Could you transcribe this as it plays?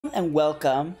And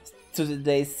welcome to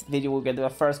today's video. We're gonna do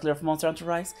a first clear of Monster Hunter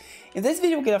Rise. In this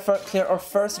video we're gonna clear our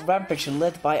first rampage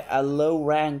led by a low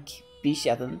rank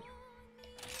Bishaten.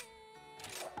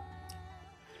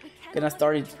 Gonna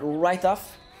start it right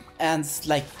off and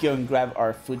like go and grab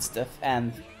our food stuff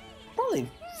and probably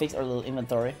fix our little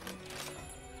inventory.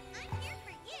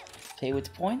 Pay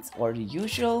with points or the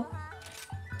usual.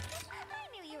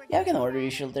 Yeah, we can order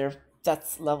usual there.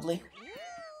 That's lovely.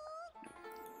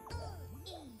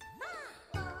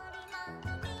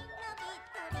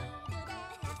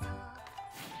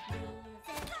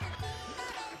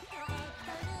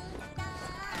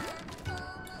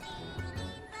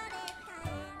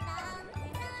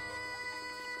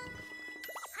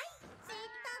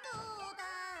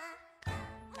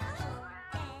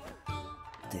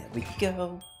 There we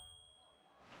go.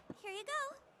 Here you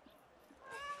go.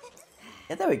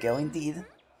 Yeah, there we go, indeed.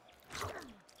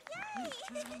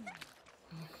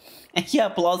 And he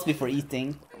applauds me for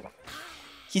eating.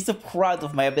 He's so proud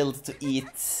of my ability to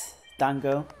eat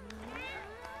dango.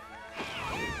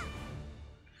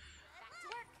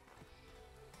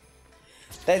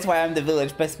 That's why I'm the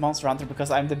village best monster hunter,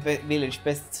 because I'm the village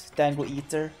best dango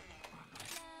eater.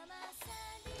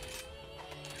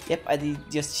 Yep, I did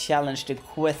just challenge the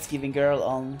quest-giving girl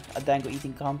on a dango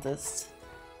eating contest.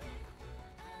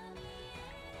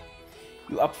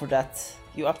 You up for that?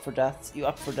 You up for that? You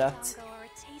up for that?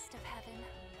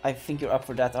 I think you're up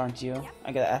for that, aren't you?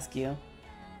 I gotta ask you.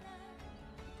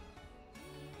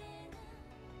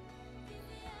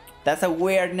 That's a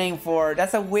weird name for...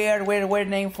 That's a weird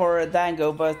name for a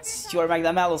dango, but your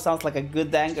Magnamello sounds like a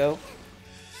good dango.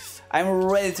 I'm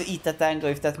ready to eat that dango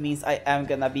if that means I am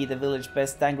gonna be the village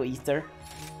best dango eater.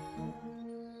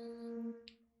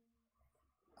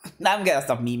 Now I'm gonna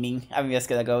stop memeing. I'm just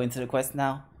gonna go into the quest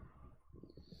now.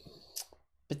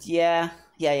 But yeah.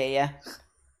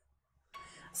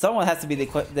 Someone has to be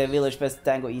the village best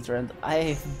dango eater, and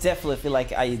I definitely feel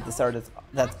like I deserved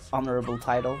that honorable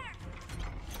title.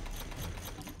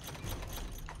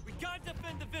 We gotta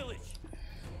defend the village.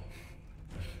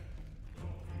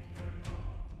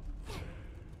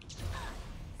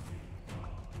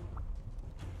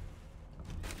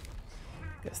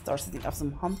 Gotta start setting up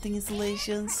some hunting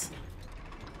installations.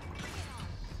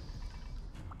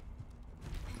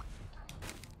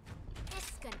 This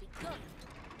is gonna be good.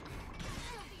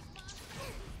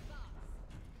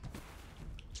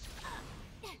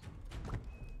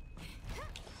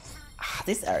 Ah,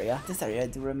 this area I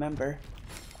do remember.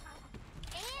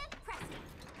 And press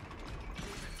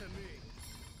it.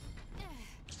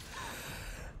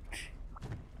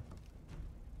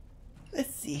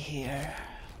 Let's see here.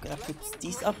 Gonna put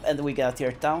these up and we gotta tear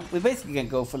it down. We basically can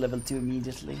go for level 2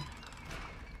 immediately.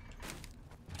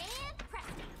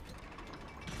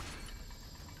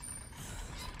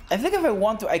 I think if I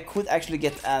want to, I could actually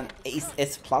get an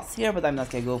S plus here, but I'm not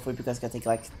gonna go for it because it's gonna take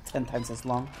like 10 times as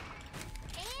long.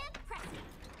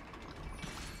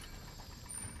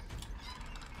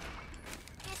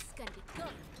 This is gonna be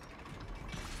good.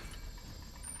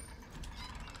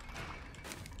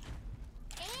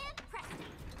 And press it.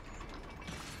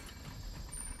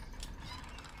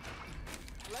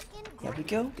 Looking Here we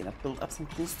go, gonna build up some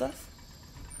cool stuff.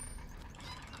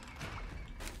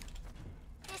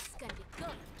 This is gonna be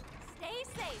good. Stay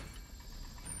safe.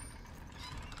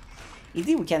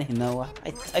 Indeed we can, Hinoa.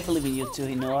 I believe in you too,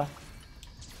 Hinoa.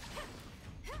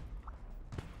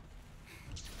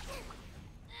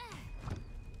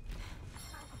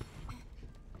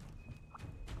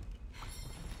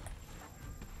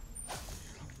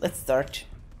 Let's start.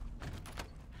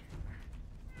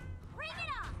 Bring it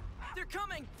on. They're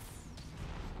coming.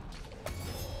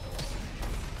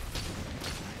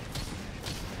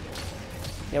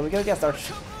 Here we go, gotta start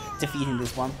defeating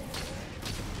this one.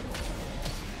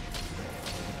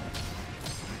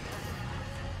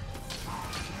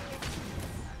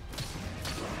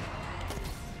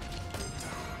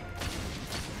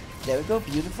 There we go,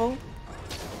 beautiful.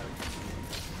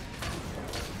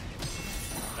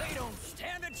 They don't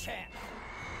stand a chance.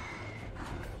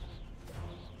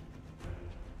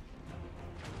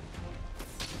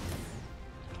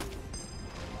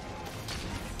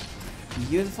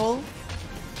 Beautiful.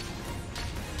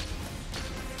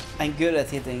 I'm good at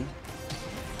hitting.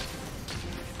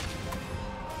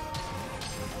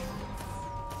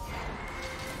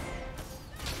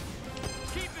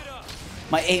 Keep it up.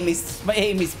 My aim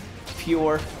is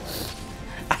pure.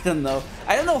 I don't know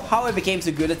how I became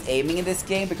so good at aiming in this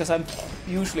game, because I'm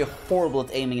usually horrible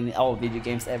at aiming in all video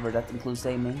games ever that includes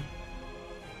aiming.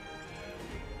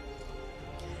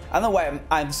 I don't know why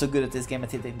I'm so good at this game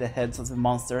at hitting the heads of the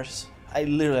monsters. I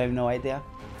literally have no idea.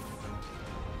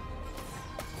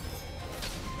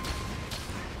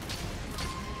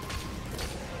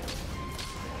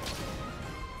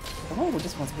 I wonder what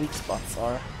this one's weak spots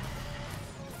are.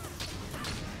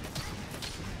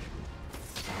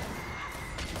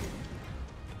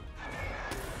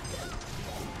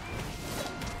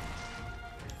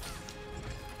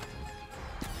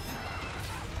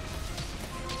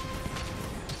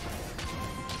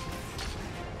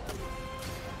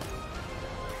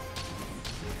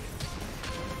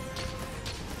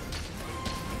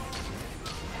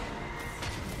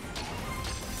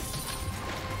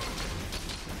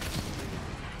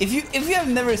 If you have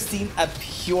never seen a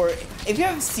pure, if you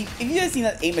have seen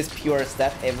an aim as pure as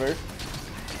that ever,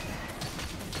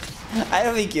 I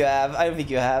don't think you have. I don't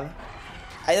think you have.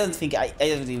 I don't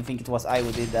even think it was I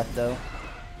who did that though.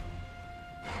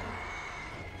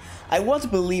 I want to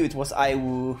believe it was I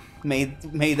who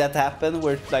made that happen,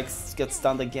 where it like got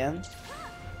stunned again.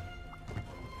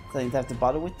 So I didn't have to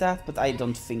bother with that, but I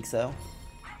don't think so.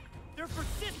 They're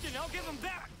persistent. I'll give them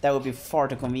back. That would be far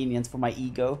too convenient for my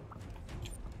ego.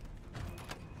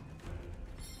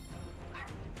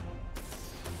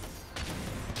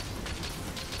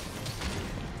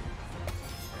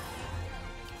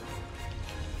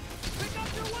 Pick up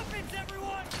your weapons,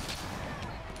 everyone.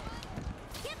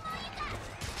 Give all you got.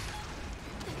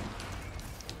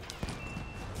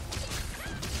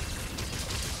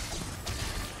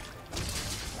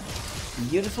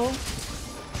 Beautiful.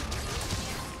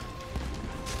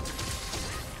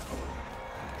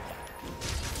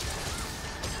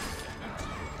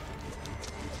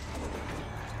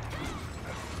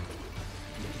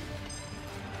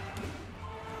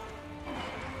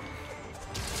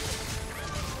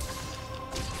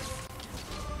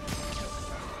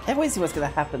 I want to see what's gonna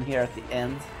happen here at the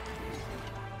end,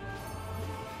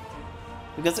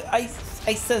 because I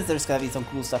sense there's gonna be some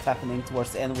cool stuff happening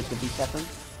towards the end with the Bishaten.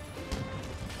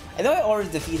 I know I already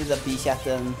defeated a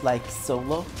Bishaten like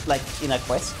solo, like in a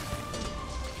quest,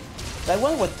 but I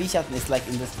wonder what Bishaten is like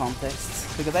in this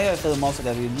context, because I feel I'm also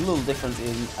gonna be a little different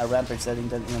in a Rampage setting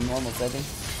than in a normal setting.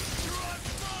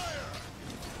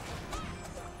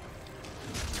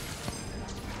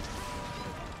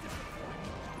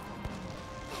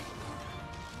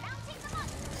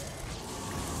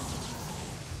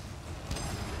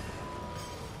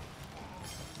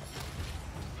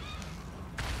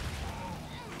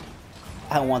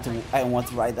 I don't want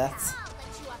to ride that. I'll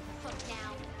let you off the hook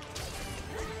now.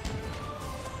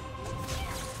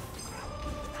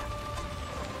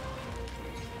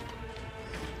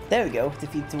 There we go,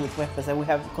 defeat 2 with weapons, and we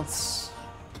have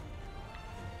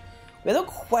done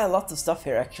quite a lot of stuff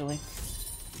here actually.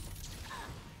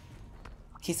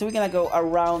 Okay, so we're gonna go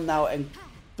around now and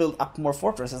build up more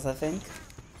fortresses, I think.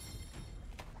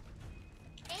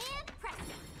 And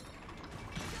presto.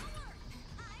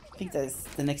 I think that is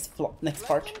the next part.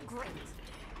 Looking great.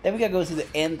 Then we gotta go to the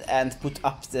end and put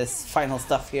up this final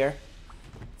stuff here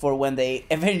for when they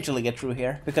eventually get through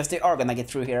here, because they are gonna get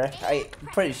through here. I'm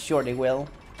pretty sure they will.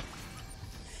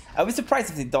 I would be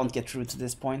surprised if they don't get through to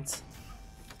this point.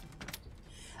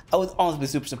 I would honestly be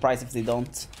super surprised if they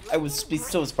don't. I would be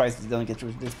so surprised if they don't get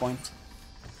through to this point.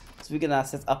 So we're gonna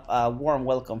set up a warm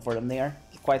welcome for them there,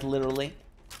 quite literally.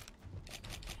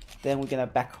 Then we're gonna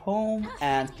back home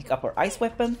and pick up our ice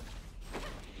weapon.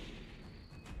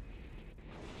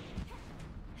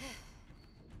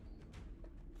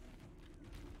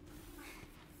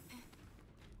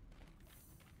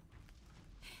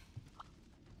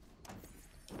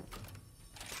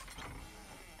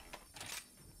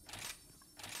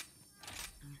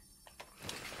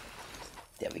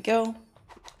 There we go.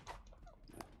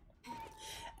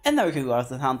 And now we can go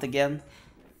out and hunt again.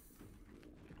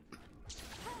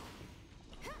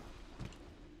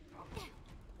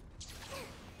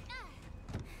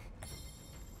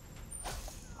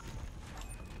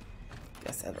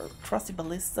 Guess our trusty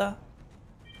ballista.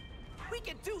 We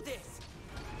can do this.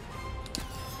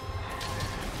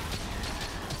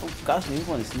 Oh gosh, this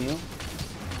one is new.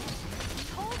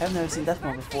 I've never seen that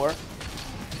one before.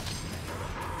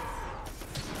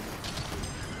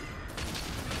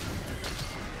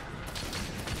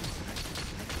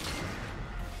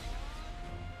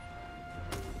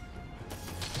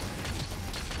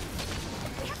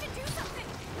 We have to do something.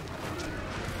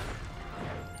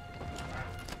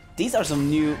 These are some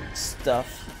new stuff.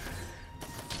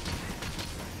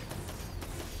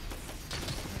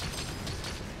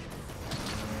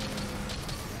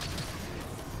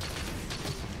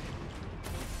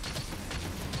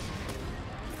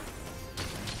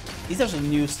 These are some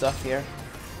new stuff here.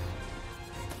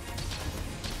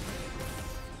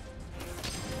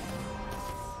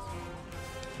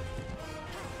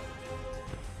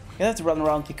 You have to run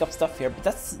around and pick up stuff here, but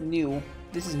that's new.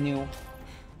 This is new.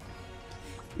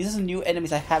 These are some new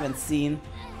enemies I haven't seen.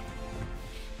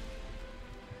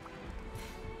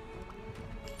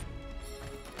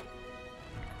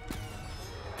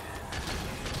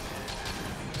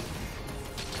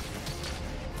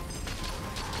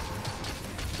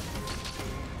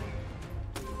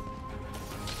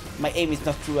 My aim is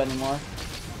not true anymore.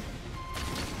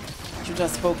 Shouldn't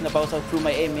have spoken about how true my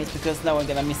aim is, because now I'm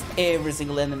gonna miss every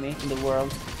single enemy in the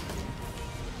world.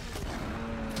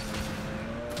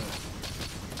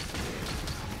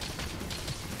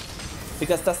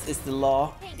 Because that is the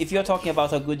law. If you're talking about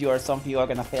how good you are at something, you are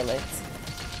gonna fail it.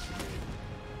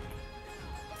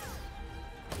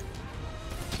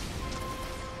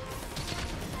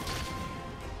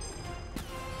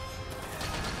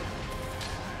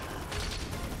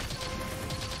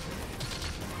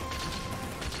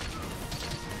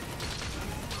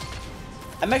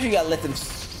 I'm actually gonna let them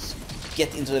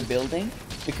get into the building,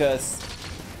 because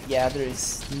yeah, there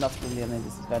is not really any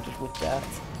disadvantage with that.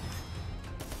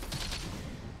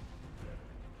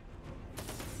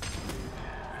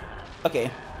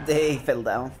 Okay, they fell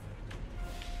down.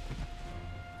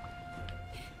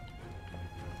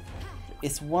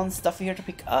 Is one stuff here to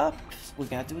pick up? We're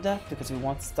gonna do that because we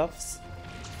want stuffs.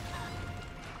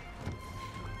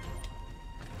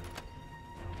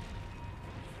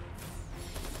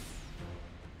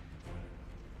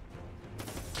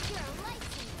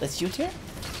 Let's shoot here.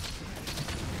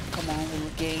 Come on, little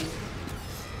game.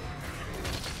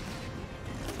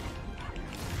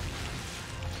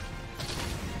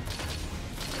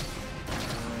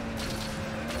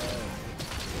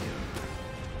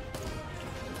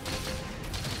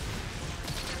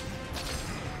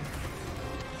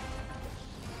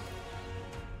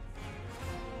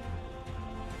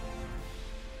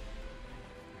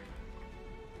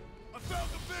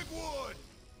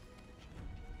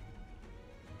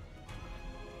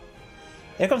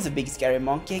 Here comes the big scary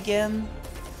monkey again.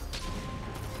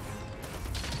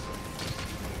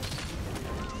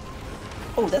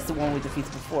 Oh, that's the one we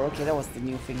defeated before. Okay, that was the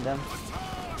new thing then.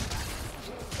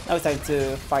 Now it's time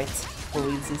to fight for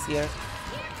reasons here.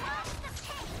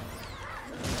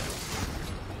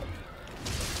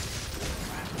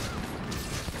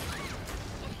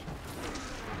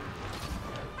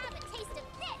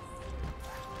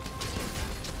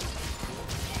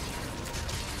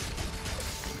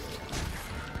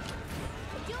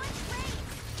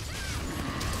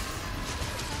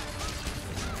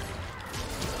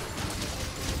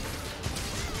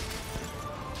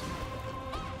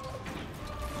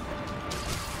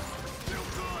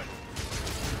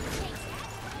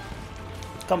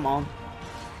 Come on.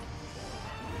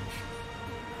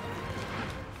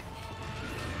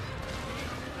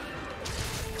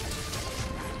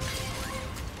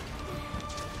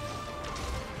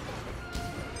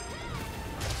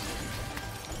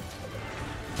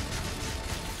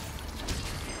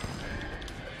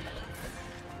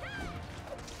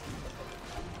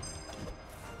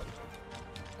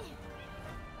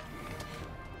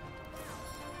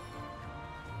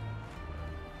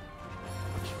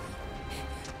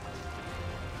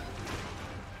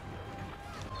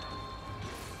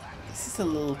 A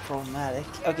little problematic.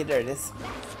 Okay, there it is.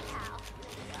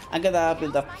 I'm gonna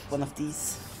build up one of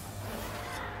these.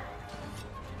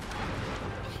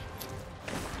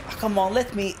 Oh, come on,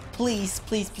 let me, please,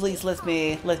 let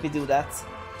me do that.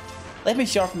 Let me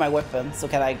sharpen my weapon so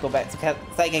can I go back? So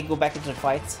I can go back into the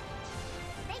fight.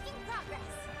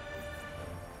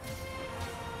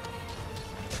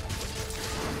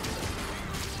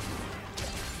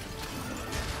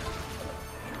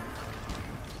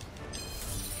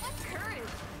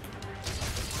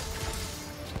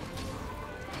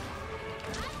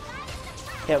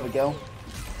 There we go.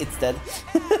 It's dead.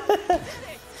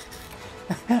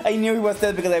 I knew he was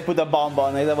dead because I put a bomb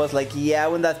on it. I was like, yeah,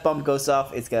 when that bomb goes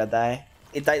off, it's gonna die.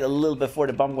 It died a little before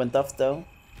the bomb went off, though.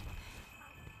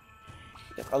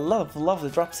 Got a lot of lovely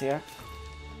drops here.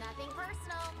 Nothing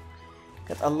personal.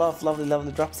 Got a lot of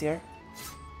lovely drops here.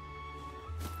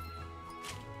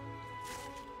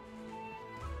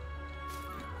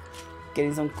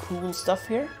 Getting some cool stuff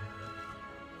here.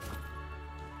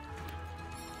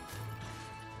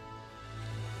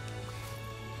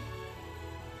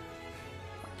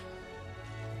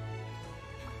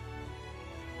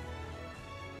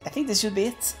 I think this should be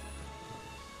it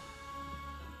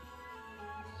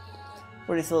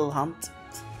for this little hunt.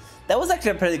 That was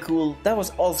actually pretty cool. That was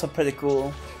also pretty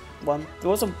cool one. There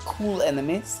were some cool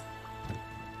enemies.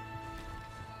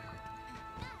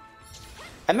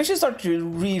 I'm actually starting to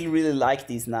really like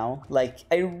these now. Like,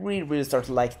 I really start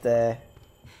to like the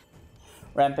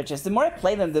rampages. The more I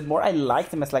play them, the more I like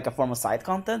them as like a form of side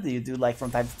content that you do like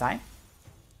from time to time.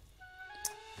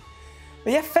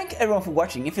 But yeah, thank everyone for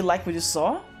watching. If you like what you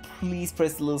saw, please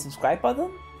press the little subscribe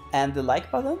button and the like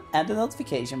button and the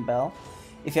notification bell.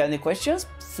 If you have any questions,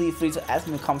 feel free to ask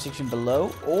me in the comment section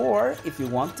below, or if you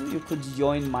want to, you could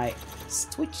join my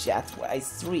Twitch chat where I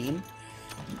stream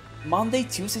Monday,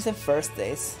 Tuesdays and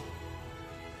Thursdays.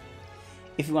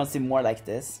 if you want to see more like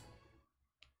this.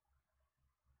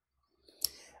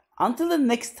 Until the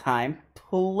next time,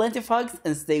 plenty of hugs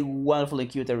and stay wonderful and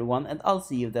cute everyone, and I'll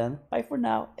see you then. Bye for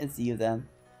now and see you then.